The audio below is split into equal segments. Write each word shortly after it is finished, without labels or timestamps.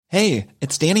Hey,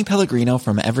 it's Danny Pellegrino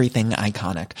from Everything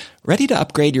Iconic. Ready to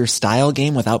upgrade your style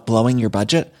game without blowing your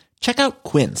budget? Check out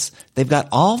Quince. They've got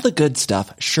all the good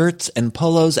stuff, shirts and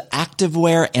polos,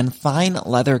 activewear, and fine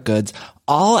leather goods,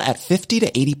 all at 50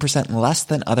 to 80% less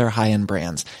than other high-end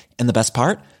brands. And the best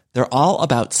part? They're all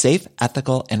about safe,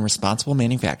 ethical, and responsible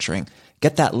manufacturing.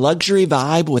 Get that luxury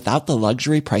vibe without the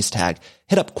luxury price tag.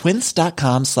 Hit up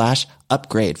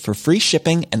quince.com/upgrade for free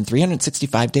shipping and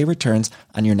 365-day returns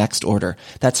on your next order.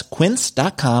 That's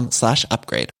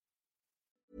quince.com/upgrade.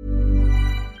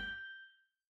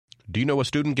 Do you know a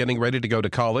student getting ready to go to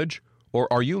college? Or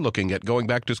are you looking at going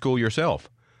back to school yourself?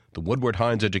 The Woodward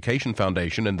Hines Education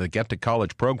Foundation and the Get to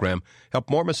College program help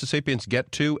more Mississippians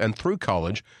get to and through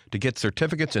college to get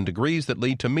certificates and degrees that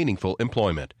lead to meaningful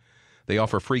employment. They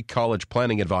offer free college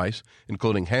planning advice,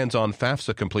 including hands-on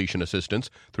FAFSA completion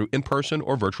assistance through in-person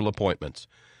or virtual appointments.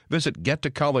 Visit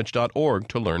gettocollege.org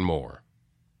to learn more.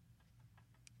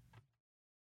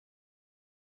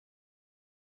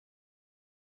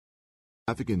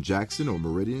 Traffic in Jackson or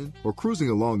Meridian, or cruising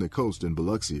along the coast in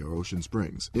Biloxi or Ocean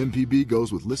Springs, MPB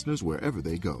goes with listeners wherever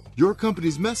they go. Your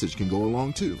company's message can go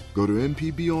along too. Go to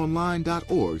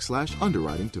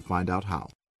mpbonline.org/underwriting to find out how.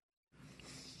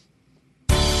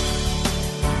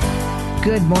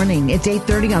 Good morning. It's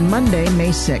 8:30 on Monday,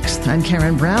 May 6th. I'm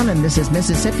Karen Brown, and this is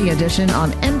Mississippi Edition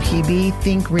on MPB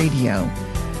Think Radio.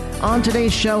 On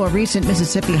today's show, a recent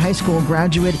Mississippi high school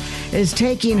graduate is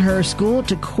taking her school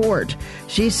to court.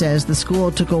 She says the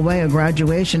school took away a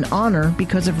graduation honor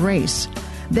because of race.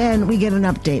 Then we get an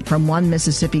update from one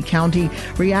Mississippi county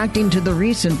reacting to the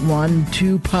recent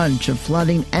 1-2 punch of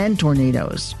flooding and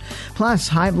tornadoes. Plus,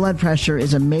 high blood pressure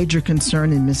is a major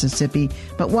concern in Mississippi,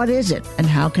 but what is it and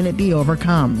how can it be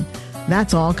overcome?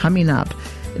 That's all coming up.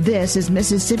 This is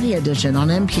Mississippi Edition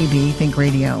on MPB Think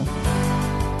Radio.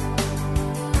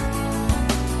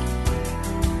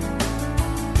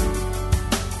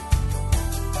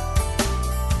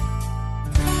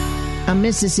 A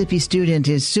Mississippi student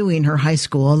is suing her high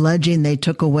school, alleging they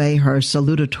took away her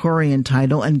salutatorian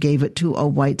title and gave it to a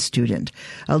white student.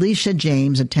 Alicia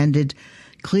James attended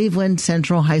Cleveland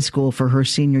Central High School for her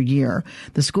senior year.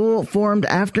 The school formed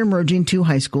after merging two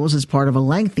high schools as part of a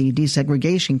lengthy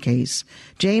desegregation case.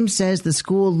 James says the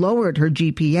school lowered her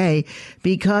GPA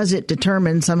because it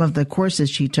determined some of the courses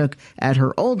she took at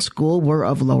her old school were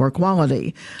of lower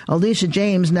quality. Alicia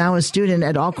James, now a student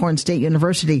at Alcorn State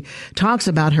University, talks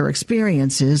about her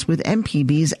experiences with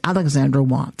MPB's Alexandra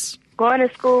Watts. Going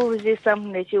to school was just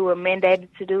something that you were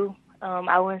mandated to do.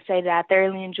 I wouldn't say that I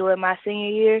thoroughly enjoyed my senior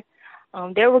year.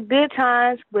 There were good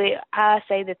times, but I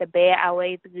say that the bad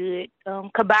outweighed the good.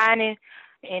 Combining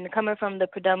and coming from the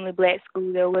predominantly black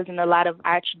school, there wasn't a lot of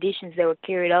our traditions that were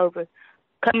carried over.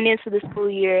 Coming into the school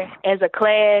year as a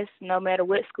class, no matter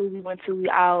what school we went to, we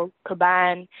all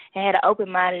combined and had an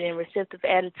open-minded and receptive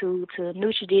attitude to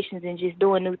new traditions and just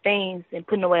doing new things and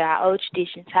putting away our old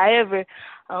traditions. However,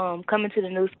 coming to the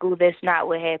new school, that's not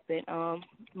what happened.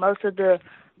 Most of the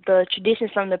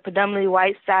traditions from the predominantly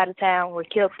white side of town were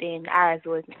kept and ours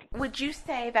wasn't. Would you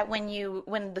say that when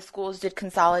the schools did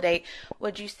consolidate,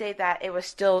 would you say that it was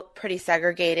still pretty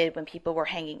segregated when people were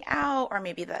hanging out, or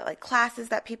maybe the classes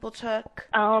that people took?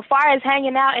 As far as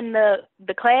hanging out in the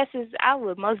classes, I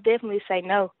would most definitely say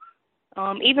no.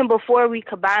 Even before we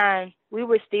combined, we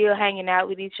were still hanging out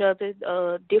with each other.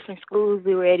 Different schools,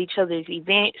 we were at each other's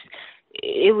events.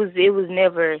 It was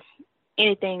never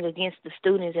anything against the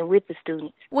students and with the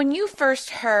students. When you first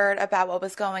heard about what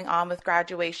was going on with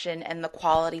graduation and the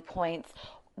quality points,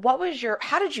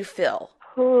 how did you feel?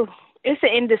 It's an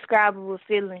indescribable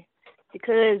feeling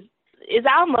because it's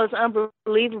almost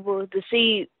unbelievable to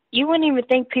see. You wouldn't even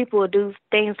think people would do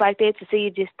things like that, to see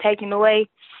it just taken away,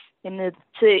 and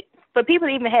for people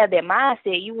to even have that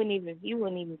mindset, you wouldn't even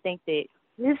think that.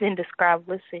 It's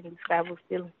indescribable. It's an indescribable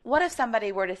feeling. What if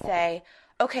somebody were to say,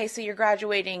 okay, so you're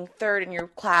graduating third in your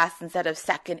class instead of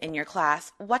second in your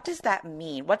class? What does that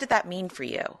mean? What did that mean for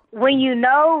you? When you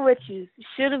know what you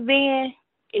should have been,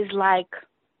 it's like,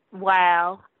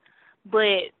 wow.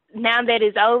 But now that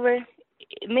it's over,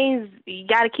 it means you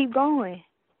got to keep going.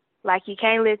 Like, you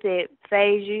can't let that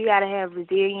phase you. You got to have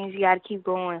resilience. You got to keep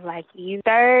going. Like, you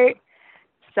third,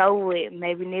 so what?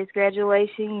 Maybe next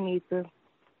graduation you need to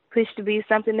push to be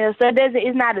something else. So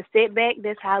it's not a setback.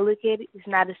 That's how I look at it. It's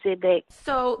not a setback.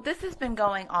 So this has been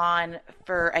going on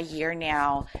for a year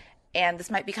now, and this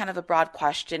might be kind of a broad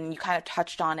question. You kind of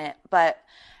touched on it, but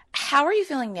how are you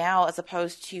feeling now as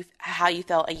opposed to how you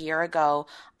felt a year ago?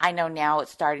 I know now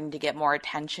it's starting to get more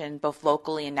attention both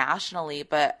locally and nationally,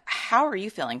 but how are you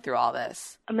feeling through all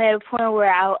this? I'm at a point where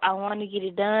I want to get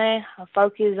it done. I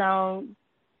focus on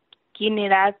getting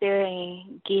it out there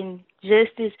and getting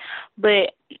justice.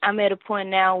 But I'm at a point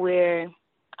now where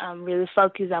I'm really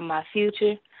focused on my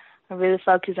future. I'm really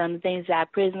focused on the things that I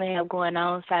presently have going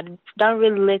on. So I don't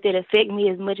really let that affect me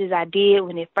as much as I did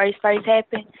when it first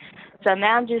happened. So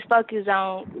now I'm just focused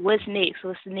on what's next,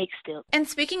 what's the next step. And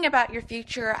speaking about your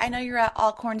future, I know you're at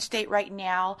Alcorn State right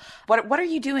now. What are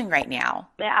you doing right now?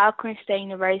 At Alcorn State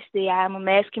University, I am a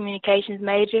mass communications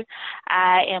major.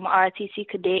 I am an ROTC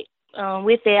cadet.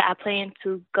 With that, I plan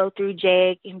to go through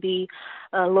JAG and be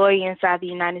a lawyer inside the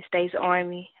United States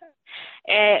Army.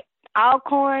 At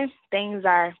Alcorn, things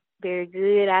are very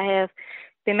good. I have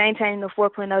been maintaining a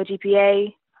 4.0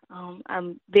 GPA.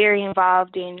 I'm very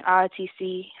involved in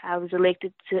ROTC. I was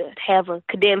elected to have a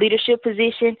cadet leadership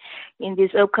position in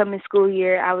this upcoming school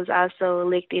year. I was also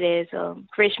elected as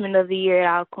Freshman of the Year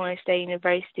at Alcorn State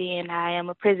University, and I am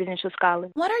a presidential scholar.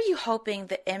 What are you hoping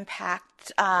the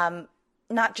impact,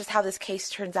 not just how this case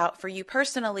turns out for you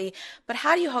personally, but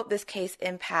how do you hope this case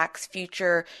impacts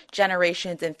future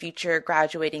generations and future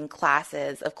graduating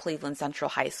classes of Cleveland Central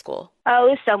High School? Oh,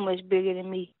 it's so much bigger than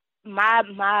me. My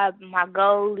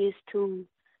goal is to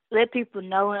let people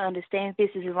know and understand this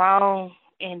is wrong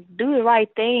and do the right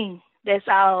thing. That's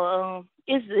all.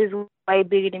 It's way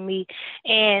bigger than me.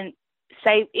 And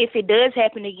say if it does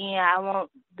happen again, I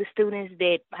want the students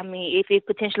if it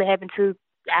potentially happened to,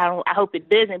 I hope it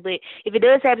doesn't, but if it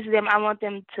does happen to them, I want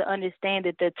them to understand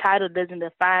that the title doesn't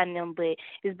define them, but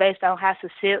it's based on how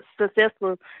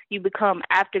successful you become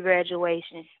after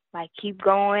graduation. Like, keep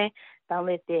going. Don't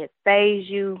let that phase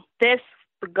you. That's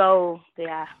the goal that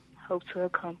I hope to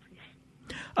accomplish.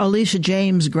 Alicia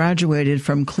James graduated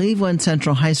from Cleveland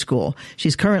Central High School.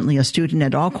 She's currently a student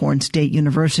at Alcorn State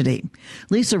University.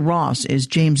 Lisa Ross is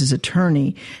James's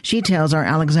attorney. She tells our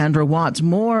Alexandra Watts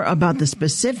more about the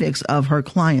specifics of her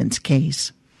client's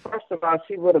case. First of all,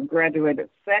 she would have graduated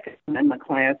second in the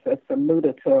class as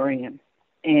salutatorian,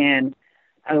 and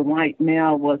a white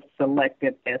male was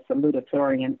selected as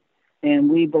salutatorian, and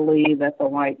we believe that the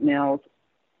white male's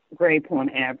grade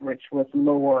point average was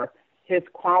lower. His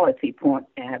quality point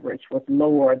average was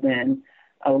lower than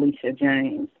Alicia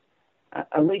James.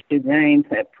 Alicia James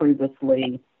had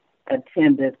previously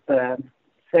attended the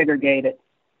segregated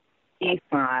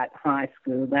Eastside High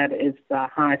School. That is the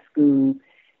high school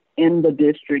in the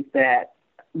district that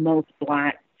most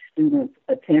black students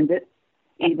attended,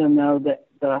 even though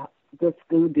the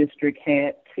school district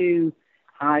had two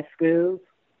high schools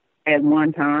at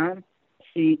one time.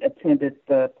 She attended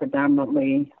the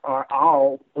predominantly or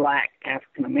all black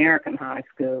African-American high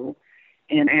school.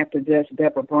 And after Judge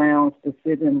Deborah Brown's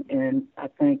decision in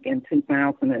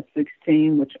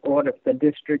 2016, which ordered the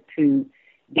district to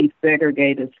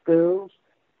desegregate schools,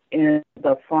 in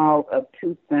the fall of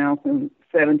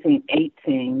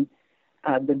 2017-18,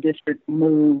 the district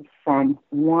moved from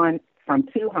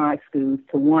two high schools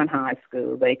to one high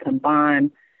school. They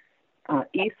combined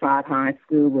Eastside High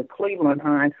School with Cleveland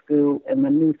High School, and the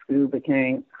new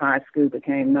high school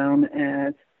became known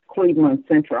as Cleveland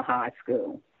Central High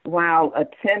School. While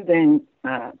attending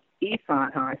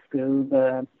Eastside High School,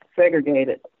 the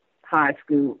segregated high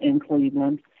school in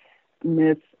Cleveland,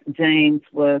 Miss James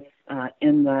was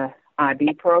in the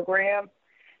IB program.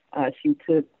 She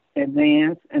took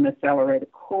advanced and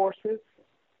accelerated courses.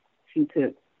 She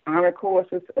took honor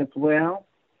courses as well.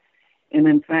 And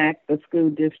in fact, the school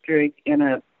district, in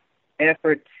an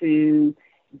effort to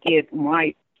get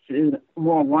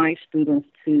more white students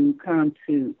to come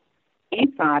to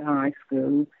Eastside High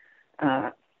School,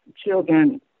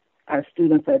 students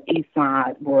at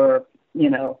Eastside were,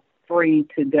 free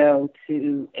to go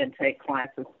to and take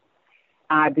classes,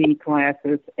 IB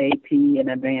classes, AP, and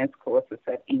advanced courses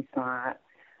at Eastside,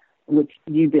 which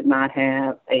you did not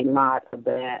have a lot of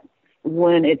that.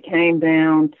 When it came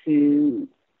down to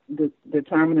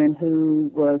determining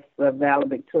who was the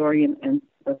valedictorian and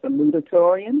the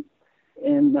salutatorian,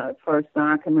 in the first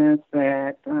documents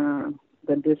that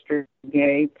the district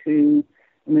gave to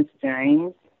Miss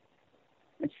James,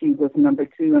 she was number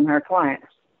 2 in her class.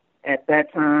 At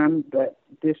that time, the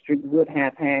district would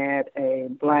have had a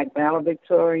black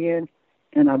valedictorian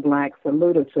and a black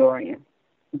salutatorian.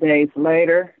 Days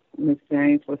later, Miss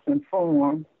James was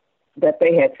informed that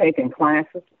they had taken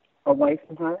classes away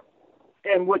from her,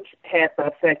 and which had the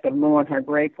effect of lowering her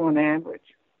grade point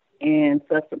average. And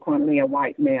subsequently, a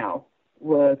white male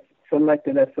was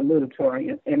selected as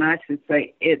salutatorian. And I should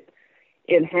say it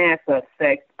has the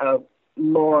effect of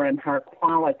lowering her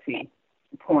quality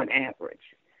point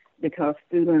average, because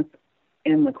students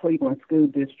in the Cleveland School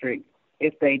District,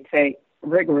 if they take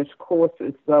rigorous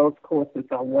courses, those courses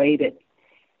are weighted,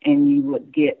 and you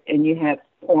have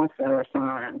points that are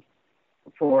assigned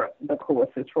for the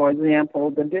courses. For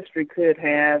example, the district could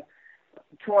have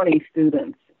 20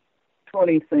 students,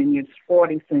 20 seniors,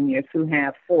 40 seniors who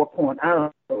have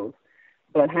 4.0s,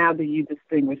 but how do you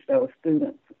distinguish those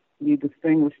students? You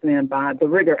distinguish them by the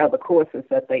rigor of the courses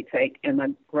that they take and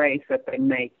the grades that they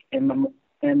make in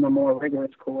the more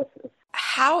rigorous courses.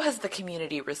 How has the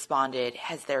community responded?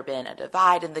 Has there been a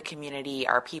divide in the community?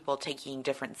 Are people taking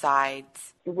different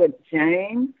sides? With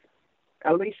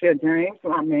Alicia James,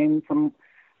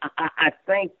 I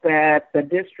think that the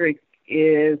district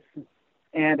is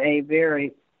at a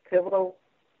very pivotal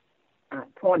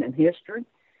point in history,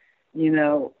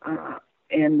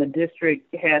 and the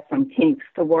district has some kinks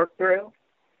to work through.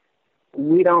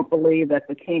 We don't believe that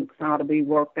the kinks ought to be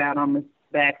worked out on the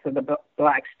backs of the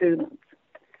black students.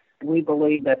 We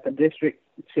believe that the district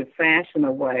should fashion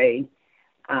a way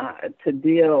to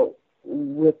deal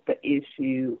with the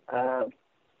issue of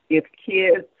if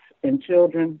kids and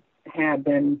children have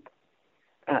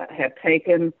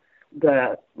taken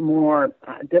the more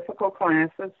difficult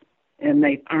classes and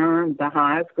they've earned the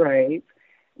highest grades,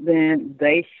 then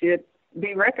they should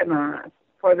be recognized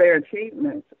for their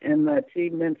achievements, and the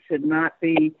achievements should not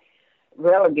be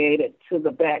relegated to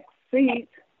the back seat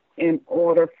in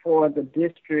order for the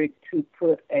district to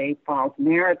put a false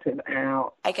narrative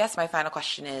out. I guess my final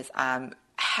question is,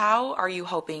 how are you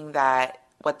hoping that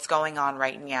what's going on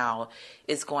right now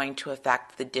is going to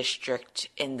affect the district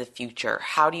in the future?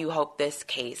 How do you hope this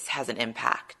case has an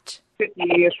impact? 50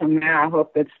 years from now, I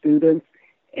hope that students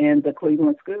in the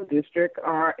Cleveland School District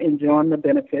are enjoying the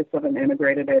benefits of an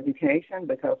integrated education,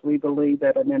 because we believe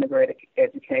that an integrated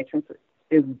education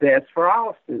is best for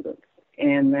all students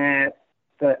and that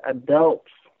the adults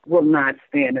will not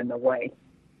stand in the way.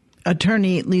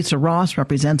 Attorney Lisa Ross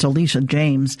represents Alicia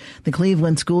James. The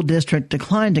Cleveland School District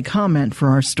declined to comment for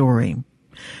our story.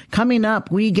 Coming up,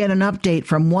 we get an update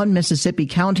from one Mississippi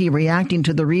county reacting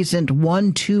to the recent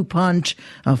 1-2 punch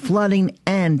of flooding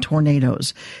and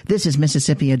tornadoes. This is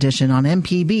Mississippi Edition on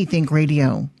MPB Think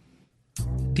Radio.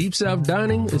 Deep South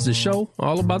Dining is a show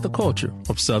all about the culture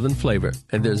of Southern flavor,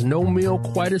 and there's no meal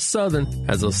quite as Southern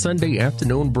as a Sunday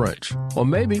afternoon brunch, or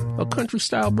maybe a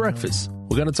country-style breakfast.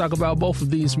 We're going to talk about both of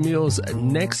these meals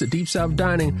next at Deep South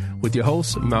Dining with your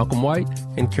hosts, Malcolm White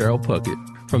and Carol Puckett.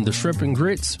 From the shrimp and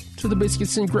grits to the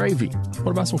biscuits and gravy.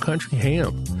 What about some country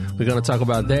ham? We're going to talk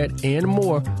about that and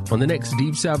more on the next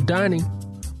Deep South Dining,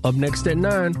 up next at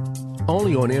 9,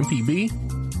 only on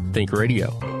MPB Think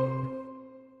Radio.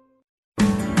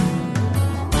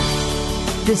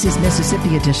 This is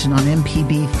Mississippi Edition on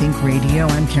MPB Think Radio.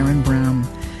 I'm Karen Brown.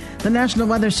 The National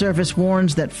Weather Service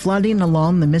warns that flooding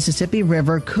along the Mississippi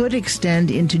River could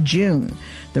extend into June.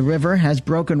 The river has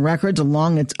broken records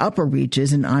along its upper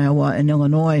reaches in Iowa and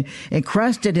Illinois. It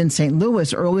crested in St.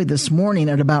 Louis early this morning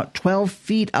at about 12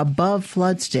 feet above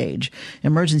flood stage.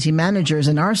 Emergency managers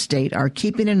in our state are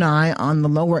keeping an eye on the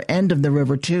lower end of the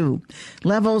river, too.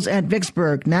 Levels at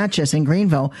Vicksburg, Natchez, and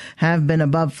Greenville have been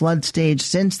above flood stage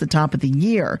since the top of the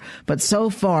year, but so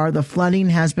far the flooding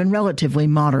has been relatively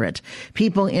moderate.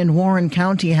 People in Warren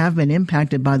County have been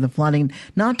impacted by the flooding,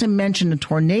 not to mention a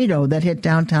tornado that hit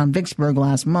downtown Vicksburg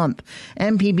last month.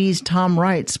 MPB's Tom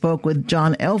Wright spoke with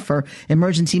John Elfer,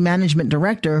 Emergency Management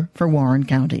Director for Warren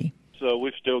County. So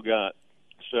we've still got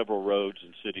several roads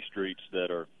and city streets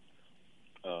that are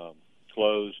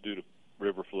closed due to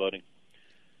river flooding.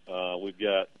 We've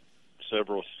got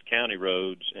several county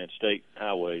roads and state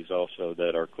highways also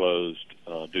that are closed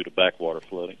due to backwater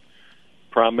flooding.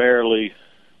 Primarily,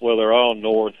 well, they're all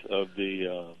north of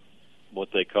the what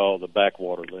they call the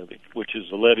backwater levee, which is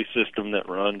a levee system that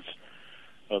runs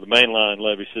the mainline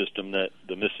levee system that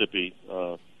the Mississippi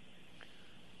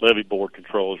Levee Board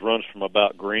controls. Runs from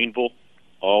about Greenville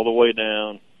all the way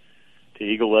down to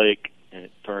Eagle Lake, and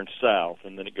it turns south,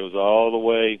 and then it goes all the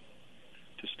way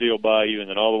to Steel Bayou, and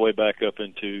then all the way back up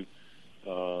into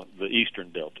the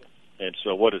eastern delta. And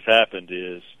so what has happened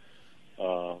is,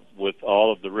 with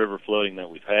all of the river flooding that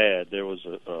we've had, there was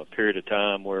a period of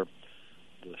time where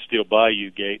the Steel Bayou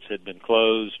gates had been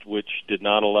closed, which did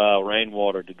not allow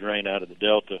rainwater to drain out of the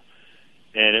delta,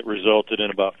 and it resulted in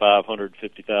about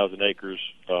 550,000 acres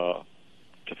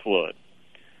to flood.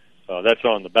 That's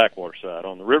on the backwater side.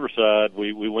 On the river side,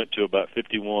 we went to about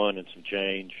 51 and some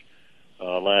change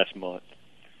last month,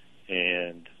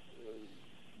 and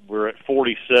we're at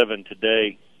 47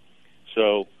 today.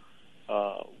 So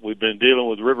we've been dealing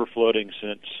with river flooding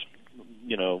since,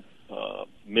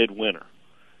 midwinter,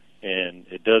 and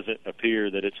it doesn't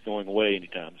appear that it's going away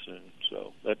anytime soon.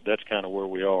 So that's kind of where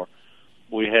we are.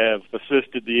 We have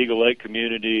assisted the Eagle Lake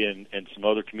community and some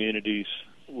other communities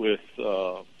with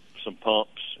some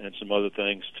pumps and some some other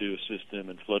things to assist them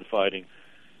in flood fighting.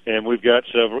 And we've got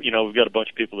we've got a bunch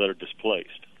of people that are displaced.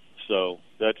 So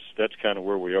that's kind of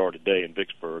where we are today in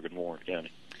Vicksburg and Warren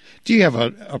County. Do you have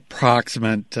an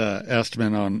approximate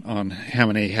estimate on how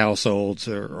many households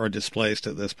are displaced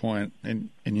at this point in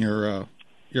your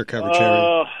coverage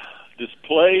area?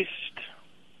 Displaced,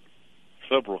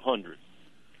 several hundred.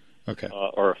 Okay.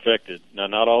 Are affected. Now,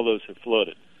 not all those have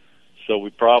flooded. So we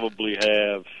probably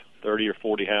have 30 or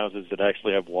 40 houses that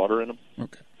actually have water in them.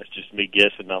 Okay. That's just me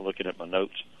guessing, not looking at my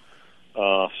notes.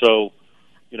 So,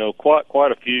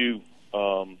 quite a few.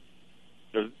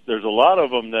 There's a lot of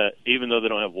them that, even though they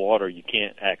don't have water, you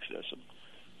can't access them.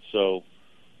 So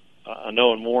I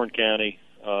know in Warren County,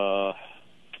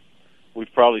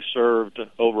 we've probably served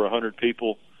over 100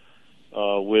 people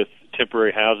with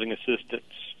temporary housing assistance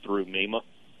through MEMA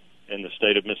in the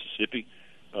state of Mississippi.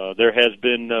 There has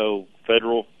been no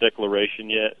federal declaration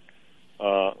yet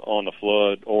on the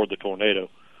flood or the tornado,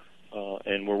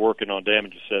 and we're working on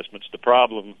damage assessments. The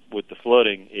problem with the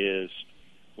flooding is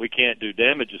we can't do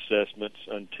damage assessments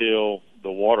until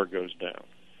the water goes down.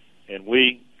 And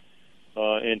we,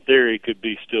 in theory, could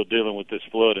be still dealing with this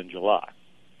flood in July.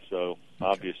 So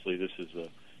obviously this is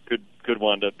could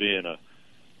wind up being a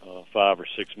 5 or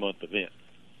 6 month event.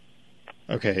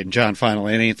 Okay, and John,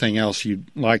 finally, anything else you'd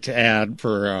like to add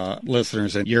for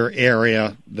listeners in your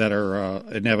area that are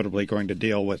inevitably going to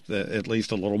deal with at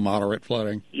least a little moderate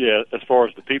flooding? Yeah, as far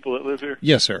as the people that live here?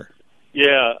 Yes, sir.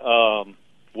 Yeah,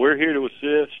 we're here to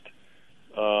assist.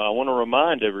 I want to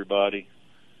remind everybody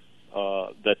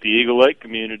that the Eagle Lake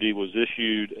community was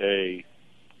issued a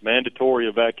mandatory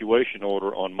evacuation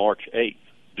order on March 8th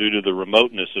due to the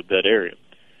remoteness of that area.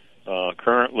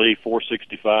 Currently,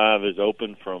 465 is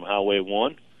open from Highway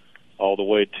 1 all the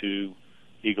way to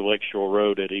Eagle Lake Shore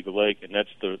Road at Eagle Lake, and that's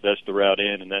the route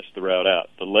in and that's the route out.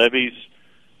 The levees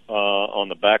on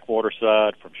the backwater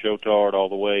side from Chotard all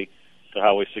the way to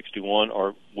Highway 61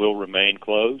 will remain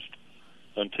closed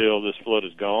until this flood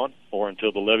is gone or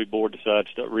until the levee board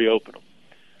decides to reopen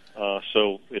them.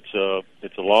 So it's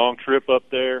a long trip up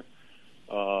there.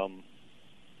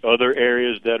 Other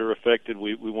areas that are affected,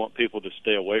 we want people to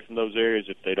stay away from those areas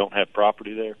if they don't have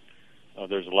property there.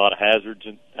 There's a lot of hazards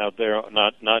out there,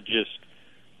 not just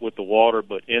with the water,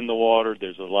 but in the water.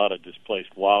 There's a lot of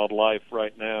displaced wildlife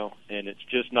right now, and it's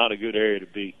just not a good area to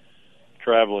be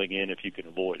traveling in if you can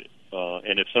avoid it.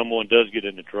 And if someone does get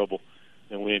into trouble,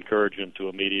 then we encourage them to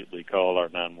immediately call our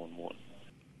 911.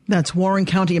 That's Warren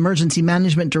County Emergency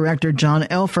Management Director John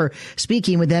Elfer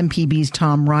speaking with MPB's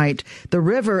Tom Wright. The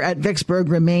river at Vicksburg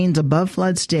remains above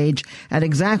flood stage at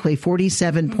exactly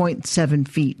 47.7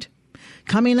 feet.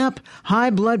 Coming up,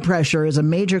 high blood pressure is a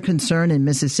major concern in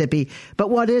Mississippi. But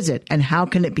what is it and how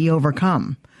can it be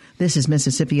overcome? This is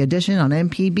Mississippi Edition on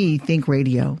MPB Think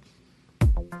Radio.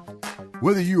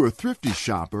 Whether you're a thrifty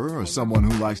shopper or someone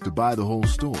who likes to buy the whole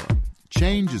store,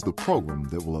 Change is the program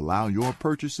that will allow your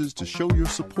purchases to show your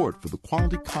support for the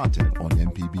quality content on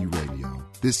MPB Radio.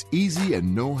 This easy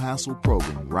and no-hassle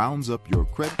program rounds up your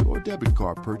credit or debit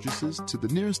card purchases to the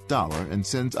nearest dollar and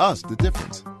sends us the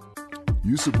difference.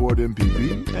 You support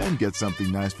MPB and get something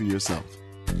nice for yourself.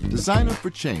 To sign up for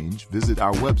Change, visit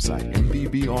our website,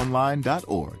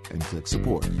 mpbonline.org, and click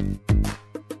support.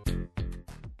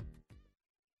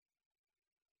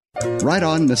 Right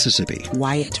On, Mississippi.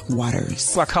 Wyatt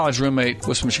Waters. My college roommate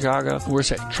was from Chicago. We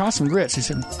said, try some grits. He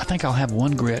said, I think I'll have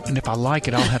one grit, and if I like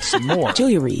it, I'll have some more.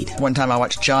 Julia Reed. One time I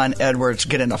watched John Edwards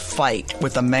get in a fight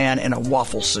with a man in a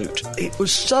waffle suit. It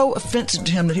was so offensive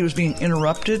to him that he was being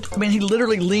interrupted. I mean, he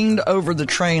literally leaned over the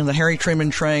train, the Harry Truman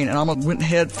train, and almost went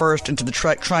head first into the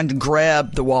track trying to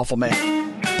grab the waffle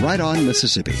man. Right On,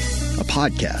 Mississippi, a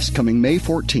podcast coming May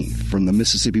 14th from the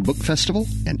Mississippi Book Festival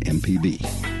and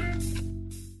MPB.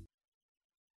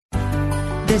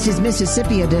 This is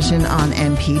Mississippi Edition on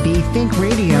MPB Think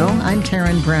Radio. I'm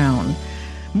Karen Brown.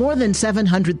 More than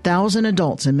 700,000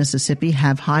 adults in Mississippi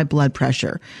have high blood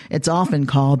pressure. It's often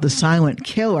called the silent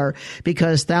killer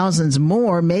because thousands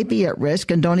more may be at risk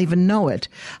and don't even know it.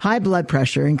 High blood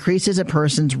pressure increases a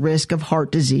person's risk of heart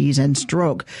disease and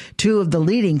stroke, two of the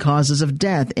leading causes of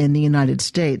death in the United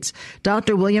States.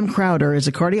 Dr. William Crowder is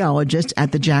a cardiologist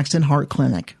at the Jackson Heart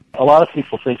Clinic. A lot of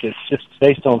people think it's just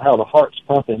based on how the heart's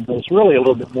pumping, but it's really a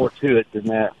little bit more to it than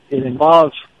that. It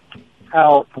involves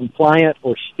how compliant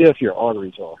or stiff your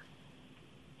arteries are.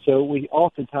 So we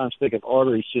oftentimes think of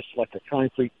arteries just like a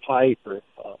concrete pipe or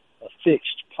a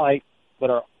fixed pipe, but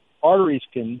our arteries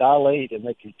can dilate and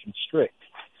they can constrict.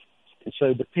 And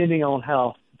so depending on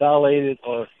how dilated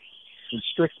or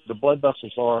constricted the blood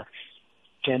vessels are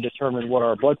can determine what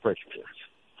our blood pressure is.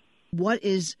 What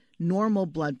is normal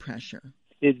blood pressure?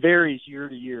 it varies year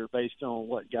to year based on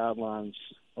what guidelines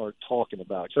are talking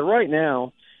about. So right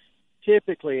now,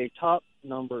 typically a top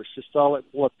number systolic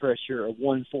blood pressure of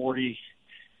 140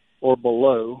 or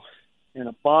below, and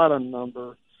a bottom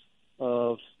number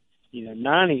of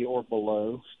 90 or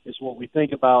below is what we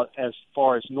think about as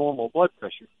far as normal blood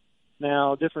pressure.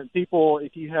 Now, different people,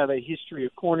 if you have a history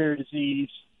of coronary disease,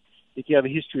 if you have a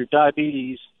history of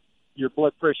diabetes, your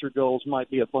blood pressure goals might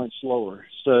be a bunch lower.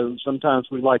 So sometimes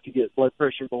we like to get blood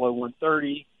pressure below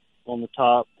 130 on the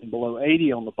top and below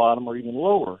 80 on the bottom, or even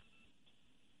lower.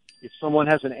 If someone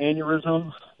has an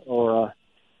aneurysm or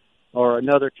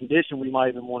another condition, we might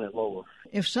even want it lower.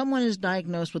 If someone is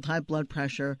diagnosed with high blood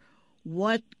pressure,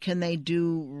 what can they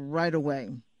do right away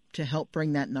to help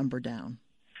bring that number down?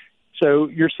 So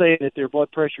you're saying that their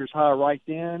blood pressure is high right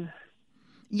then?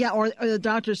 Yeah, or the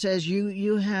doctor says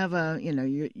you have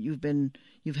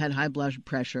you've had high blood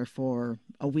pressure for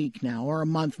a week now, or a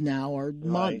month now, or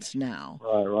months now.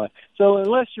 Right. So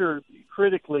unless you're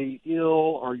critically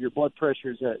ill or your blood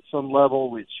pressure is at some level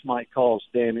which might cause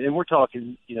damage, and we're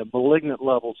talking malignant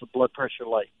levels of blood pressure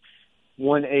like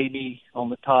 180 on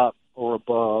the top or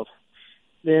above,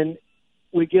 then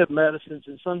we give medicines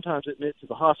and sometimes admit to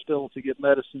the hospital to give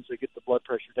medicines that get the blood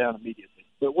pressure down immediately.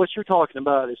 But what you're talking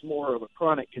about is more of a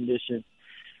chronic condition.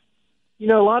 A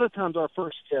lot of times our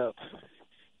first step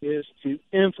is to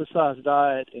emphasize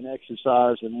diet and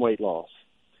exercise and weight loss.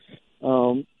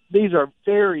 These are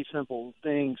very simple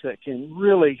things that can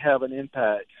really have an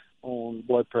impact on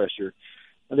blood pressure.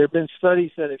 And there have been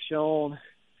studies that have shown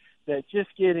that just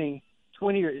getting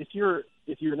 20, if you're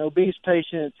an obese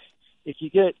patient, if you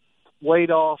get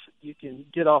weight off, you can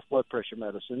get off blood pressure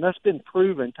medicine. That's been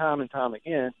proven time and time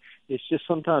again. It's just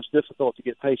sometimes difficult to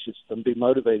get patients to be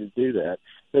motivated to do that.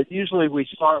 But usually we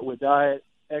start with diet,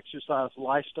 exercise,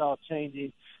 lifestyle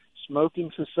changing,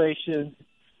 smoking cessation,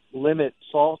 limit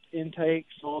salt intake.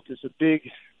 Salt is a big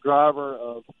driver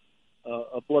of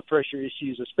blood pressure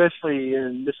issues, especially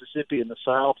in Mississippi and the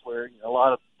South, where a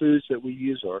lot of foods that we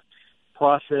use are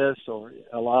processed, or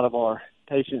a lot of our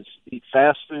patients eat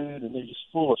fast food, and they're just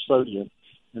full of sodium,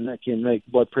 and that can make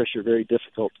blood pressure very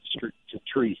difficult to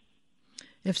treat.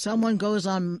 If someone goes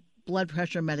on blood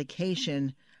pressure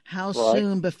medication, how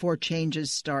soon before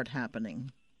changes start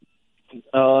happening?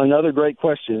 Another great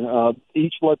question.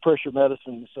 Each blood pressure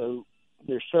medicine, so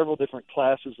there's several different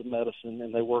classes of medicine,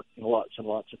 and they work in lots and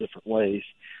lots of different ways.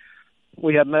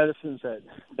 We have medicines that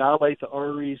dilate the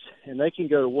arteries, and they can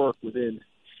go to work within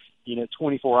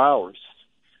 24 hours.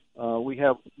 We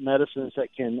have medicines that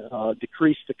can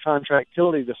decrease the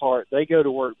contractility of the heart. They go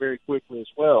to work very quickly as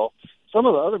well. Some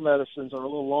of the other medicines are a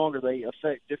little longer. They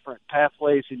affect different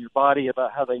pathways in your body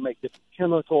about how they make different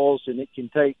chemicals, and it can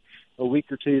take a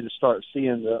week or two to start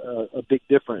seeing a big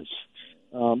difference.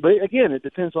 But again, it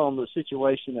depends on the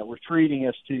situation that we're treating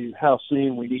as to how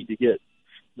soon we need to get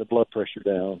the blood pressure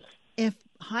down. If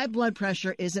high blood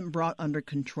pressure isn't brought under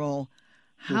control,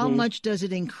 how much does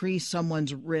it increase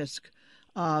someone's risk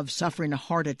of suffering a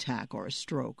heart attack or a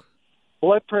stroke?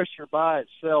 Blood pressure by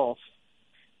itself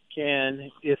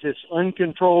can, if it's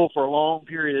uncontrolled for a long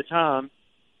period of time,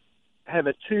 have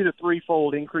a 2 to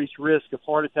 3-fold increased risk of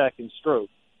heart attack and stroke.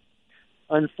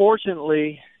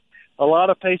 Unfortunately, a lot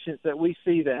of patients that we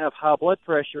see that have high blood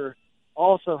pressure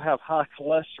also have high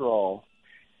cholesterol.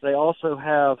 They also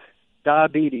have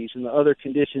diabetes and the other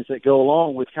conditions that go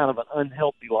along with kind of an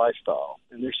unhealthy lifestyle.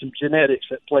 And there's some genetics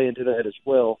that play into that as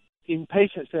well. In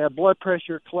patients that have blood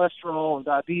pressure, cholesterol, and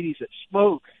diabetes that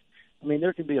smoke,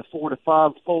 there can be a 4 to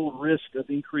 5-fold risk of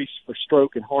increase for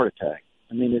stroke and heart attack.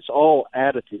 It's all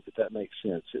additive, if that makes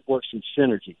sense. It works in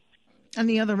synergy.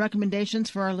 Any other recommendations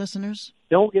for our listeners?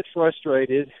 Don't get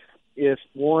frustrated if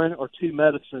 1 or 2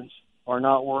 medicines are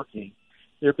not working.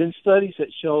 There have been studies that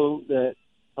show that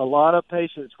a lot of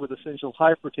patients with essential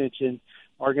hypertension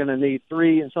are going to need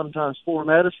 3 and sometimes 4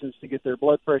 medicines to get their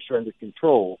blood pressure under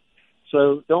control.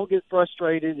 So don't get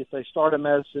frustrated if they start a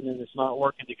medicine and it's not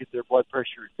working to get their blood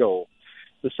pressure at goal.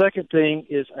 The second thing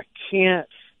is I can't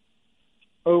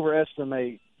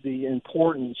overestimate the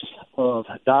importance of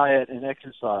diet and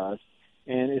exercise.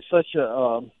 And it's such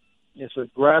it's a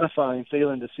gratifying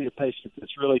feeling to see a patient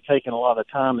that's really taken a lot of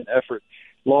time and effort,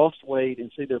 lost weight, and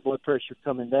see their blood pressure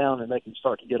coming down, and they can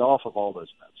start to get off of all those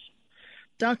medicines.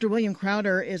 Dr. William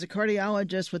Crowder is a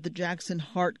cardiologist with the Jackson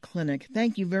Heart Clinic.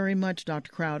 Thank you very much,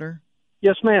 Dr. Crowder.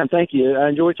 Yes, ma'am. Thank you. I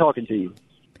enjoy talking to you.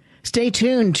 Stay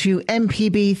tuned to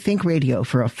MPB Think Radio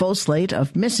for a full slate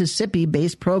of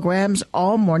Mississippi-based programs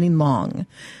all morning long.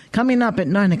 Coming up at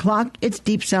 9 o'clock, it's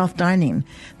Deep South Dining.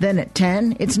 Then at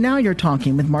 10, it's Now You're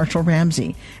Talking with Marshall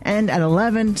Ramsey. And at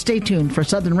 11, stay tuned for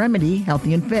Southern Remedy,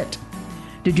 Healthy and Fit.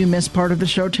 Did you miss part of the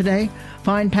show today?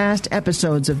 Find past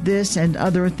episodes of this and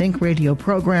other Think Radio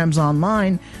programs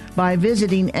online by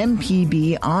visiting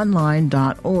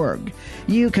mpbonline.org.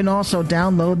 You can also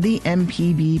download the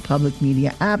MPB Public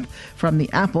Media app from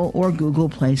the Apple or Google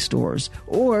Play stores,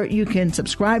 or you can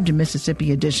subscribe to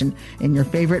Mississippi Edition in your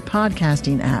favorite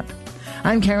podcasting app.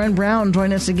 I'm Karen Brown.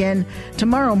 Join us again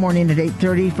tomorrow morning at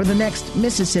 8:30 for the next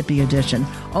Mississippi Edition,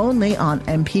 only on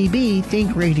MPB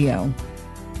Think Radio.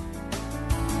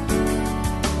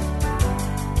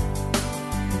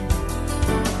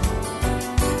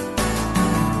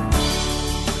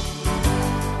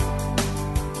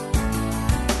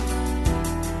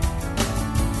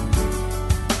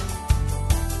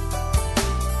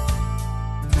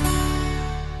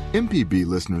 MPB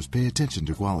listeners pay attention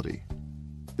to quality.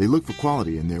 They look for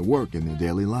quality in their work and their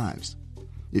daily lives.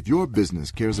 If your business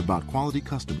cares about quality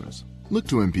customers, look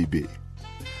to MPB.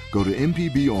 Go to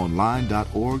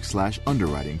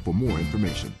mpbonline.org/underwriting for more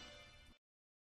information.